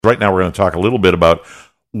right now we're going to talk a little bit about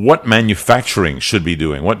what manufacturing should be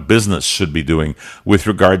doing, what business should be doing with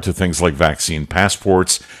regard to things like vaccine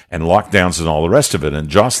passports and lockdowns and all the rest of it. And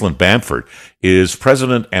Jocelyn Bamford is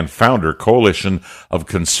president and founder, Coalition of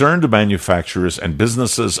Concerned Manufacturers and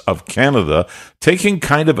Businesses of Canada, taking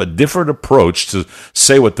kind of a different approach to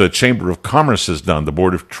say what the Chamber of Commerce has done, the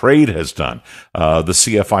Board of Trade has done, the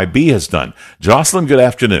CFIB has done. Jocelyn, good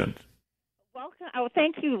afternoon. Oh,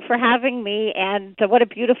 thank you for having me, and what a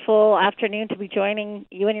beautiful afternoon to be joining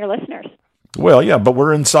you and your listeners. Well, yeah, but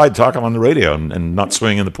we're inside talking on the radio and not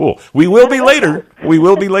swinging in the pool. We will be later. We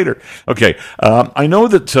will be later. Okay. I know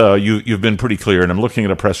that you've been pretty clear, and I'm looking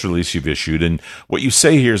at a press release you've issued, and what you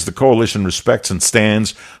say here is the Coalition respects and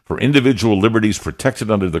stands for individual liberties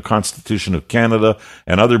protected under the Constitution of Canada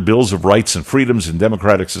and other bills of rights and freedoms in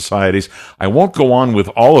democratic societies. I won't go on with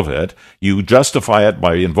all of it. You justify it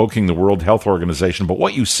by invoking the World Health Organization, but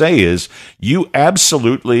what you say is you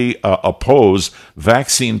absolutely oppose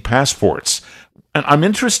vaccine passports. And I'm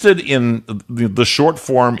interested in the short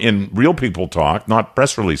form in real people talk, not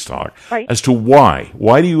press release talk, right, as to why.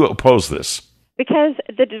 Why do you oppose this? Because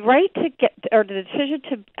the right to get, or the decision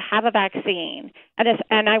to have a vaccine,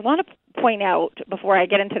 and I want to point out before I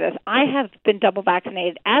get into this, I have been double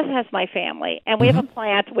vaccinated, as has my family, and we have a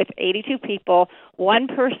plant with 82 people. One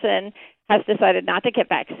person has decided not to get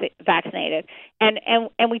vaccinated.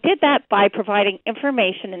 And we did that by providing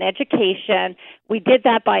information and education. We did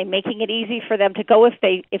that by making it easy for them to go if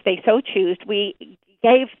they so choose. We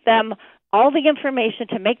gave them all the information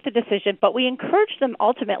to make the decision, but we encouraged them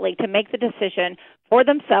ultimately to make the decision for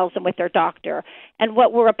themselves and with their doctor. And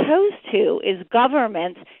what we're opposed to is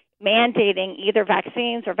governments mandating either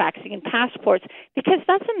vaccines or vaccine passports, because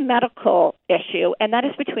that's a medical issue, and that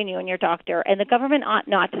is between you and your doctor, and the government ought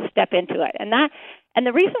not to step into it. And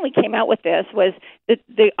the reason we came out with this was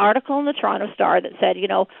the article in the Toronto Star that said,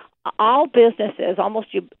 all businesses, almost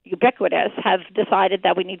ubiquitous, have decided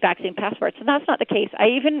that we need vaccine passports, and that's not the case. I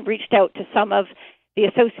even reached out to some of the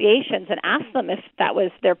associations and asked them if that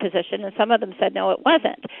was their position, and some of them said no, it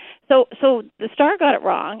wasn't. So the Star got it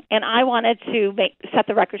wrong, and I wanted to set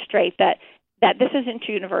the record straight that this isn't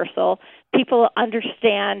universal. People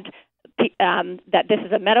understand that this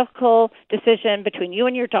is a medical decision between you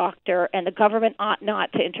and your doctor, and the government ought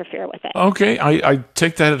not to interfere with it. Okay, I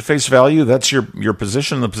take that at face value. That's your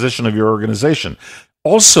position, the position of your organization.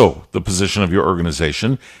 Also, the position of your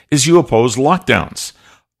organization is you oppose lockdowns.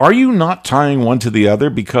 Are you not tying one to the other?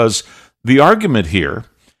 Because the argument here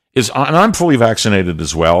is, and I'm fully vaccinated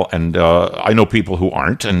as well, and I know people who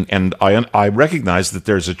aren't, and I recognize that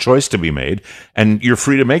there's a choice to be made, and you're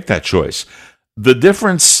free to make that choice. The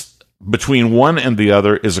difference between one and the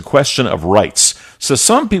other is a question of rights. So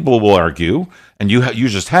some people will argue, and you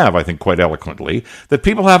just have, I think, quite eloquently, that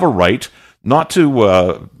people have a right not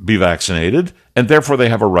to be vaccinated, and therefore they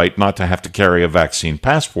have a right not to have to carry a vaccine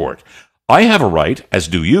passport. I have a right, as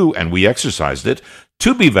do you, and we exercised it,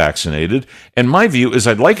 to be vaccinated, and my view is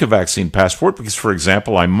I'd like a vaccine passport because, for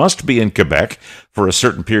example, I must be in Quebec for a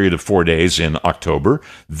certain period of 4 days in October.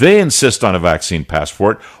 They insist on a vaccine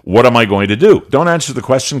passport. What am I going to do? Don't answer the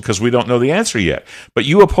question because we don't know the answer yet. But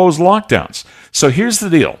you oppose lockdowns. So here's the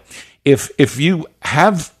deal. If you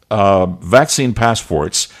have vaccine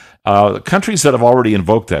passports, countries that have already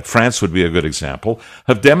invoked that, France would be a good example,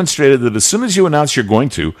 have demonstrated that as soon as you announce you're going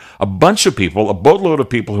to, a bunch of people, a boatload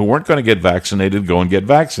of people who weren't going to get vaccinated, go and get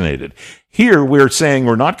vaccinated. Here, we're saying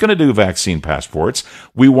we're not going to do vaccine passports.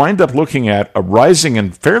 We wind up looking at a rising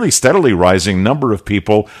and fairly steadily rising number of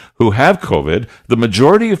people who have COVID. The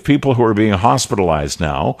majority of people who are being hospitalized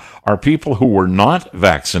now are people who were not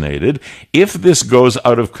vaccinated. If this goes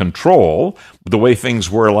out of control, the way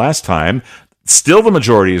things were last time, still the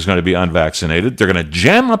majority is going to be unvaccinated. They're going to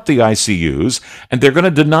jam up the ICUs, and they're going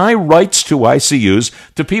to deny rights to ICUs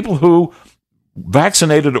to people who,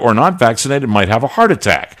 vaccinated or not vaccinated, might have a heart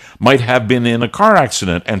attack, might have been in a car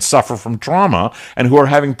accident and suffer from trauma, and who are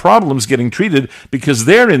having problems getting treated because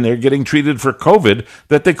they're in there getting treated for COVID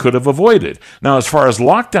that they could have avoided. Now, as far as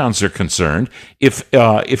lockdowns are concerned,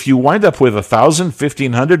 if you wind up with 1,000,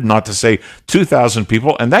 1,500, not to say 2,000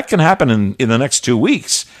 people, and that can happen in the next 2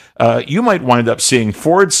 weeks, you might wind up seeing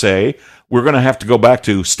Ford say, we're going to have to go back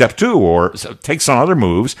to step 2 or take some other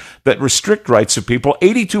moves that restrict rights of people.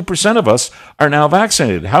 82% of us are now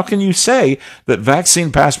vaccinated. How can you say that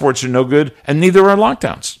vaccine passports are no good and neither are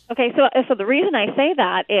lockdowns? Okay, so the reason I say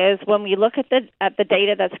that is when we look at the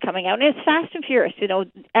data that's coming out, and it's fast and furious.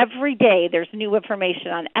 Every day there's new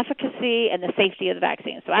information on efficacy and the safety of the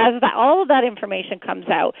vaccine. So as all of that information comes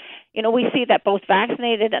out, we see that both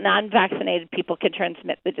vaccinated and unvaccinated people can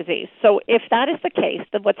transmit the disease. So if that is the case,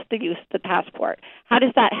 then what's the use of the passport? How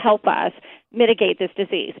does that help us mitigate this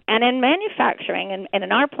disease? And in manufacturing, and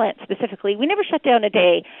in our plant specifically, we never shut down a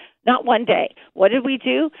day, not one day. What did we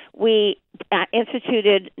do? We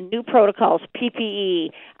instituted new protocols,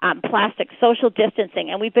 PPE, plastic, social distancing,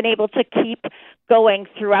 and we've been able to keep going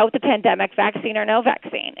throughout the pandemic, vaccine or no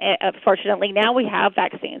vaccine. Fortunately, now we have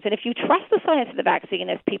vaccines. And if you trust the science of the vaccine,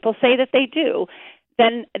 as people say that they do,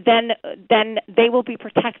 then they will be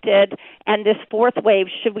protected. And this fourth wave,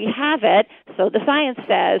 should we have it, so the science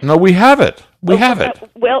says... No, we have it. We have it.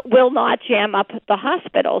 Will not jam up the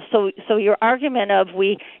hospital. So your argument of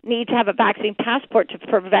we need to have a vaccine passport to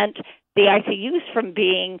prevent the ICUs from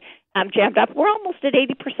being jammed up, we're almost at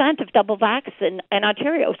 80% of double vax in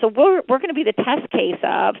Ontario. So we're going to be the test case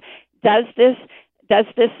of does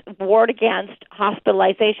this ward against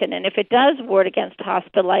hospitalization? And if it does ward against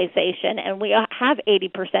hospitalization and we have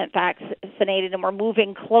 80% vaccinated and we're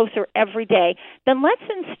moving closer every day, then let's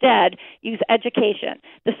instead use education.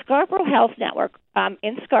 The Scarborough Health Network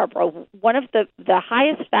in Scarborough, one of the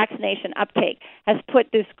highest vaccination uptake, has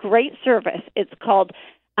put this great service. It's called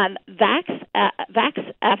Vax,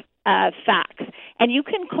 and you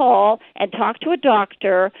can call and talk to a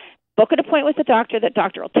doctor, book an appointment with a doctor. That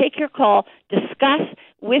doctor will take your call, discuss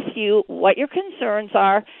with you what your concerns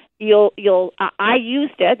are. I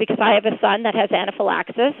used it because I have a son that has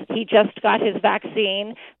anaphylaxis. He just got his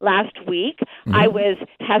vaccine last week. Mm-hmm. I was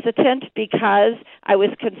hesitant because I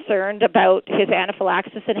was concerned about his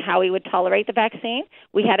anaphylaxis and how he would tolerate the vaccine.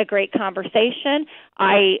 We had a great conversation.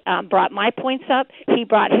 I brought my points up. He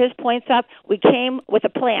brought his points up. We came with a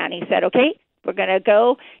plan. He said, okay, we're going to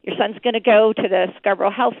go, your son's going to go to the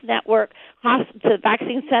Scarborough Health Network, to the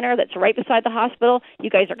vaccine center that's right beside the hospital.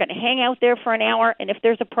 You guys are going to hang out there for an hour, and if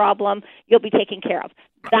there's a problem, you'll be taken care of.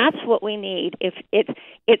 That's what we need. If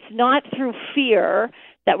it's not through fear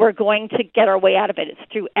that we're going to get our way out of it. It's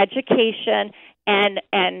through education and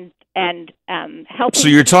helping. So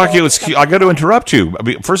you're talking, I got to interrupt you. I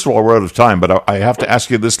mean, first of all, we're out of time, but I have to ask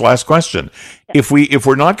you this last question. If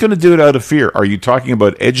we're not going to do it out of fear, are you talking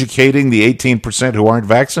about educating the 18% who aren't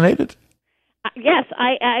vaccinated? Yes,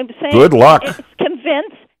 I'm saying. Good luck.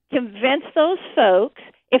 Convince those folks.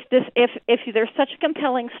 If there's such a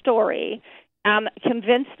compelling story,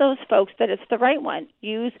 convince those folks that it's the right one.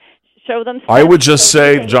 Show them. I would just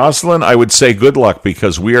say, Jocelyn, I would say good luck,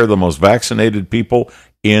 because we are the most vaccinated people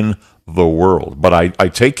in the world. But I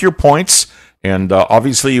take your points, and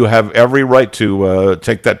obviously you have every right to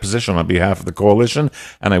take that position on behalf of the coalition,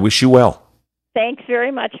 and I wish you well. Thanks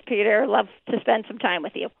very much, Peter. Love to spend some time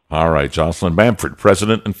with you. All right, Jocelyn Bamford,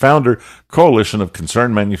 President and Founder, Coalition of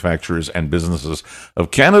Concerned Manufacturers and Businesses of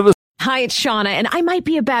Canada. Hi, it's Shauna, and I might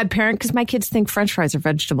be a bad parent because my kids think French fries are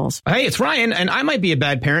vegetables. Hey, it's Ryan, and I might be a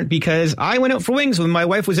bad parent because I went out for wings when my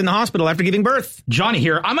wife was in the hospital after giving birth. Johnny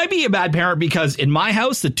here. I might be a bad parent because in my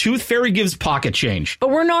house, the tooth fairy gives pocket change. But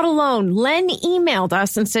we're not alone. Len emailed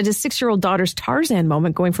us and said his 6-year-old daughter's Tarzan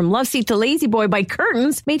moment going from love seat to lazy boy by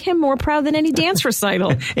curtains made him more proud than any dance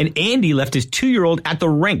recital. And Andy left his 2-year-old at the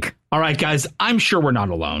rink. All right, guys, I'm sure we're not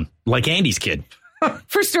alone. Like Andy's kid.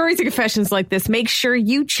 For stories and confessions like this, make sure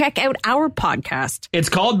you check out our podcast. It's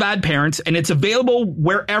called Bad Parents, and it's available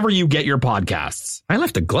wherever you get your podcasts. I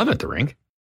left a glove at the rink.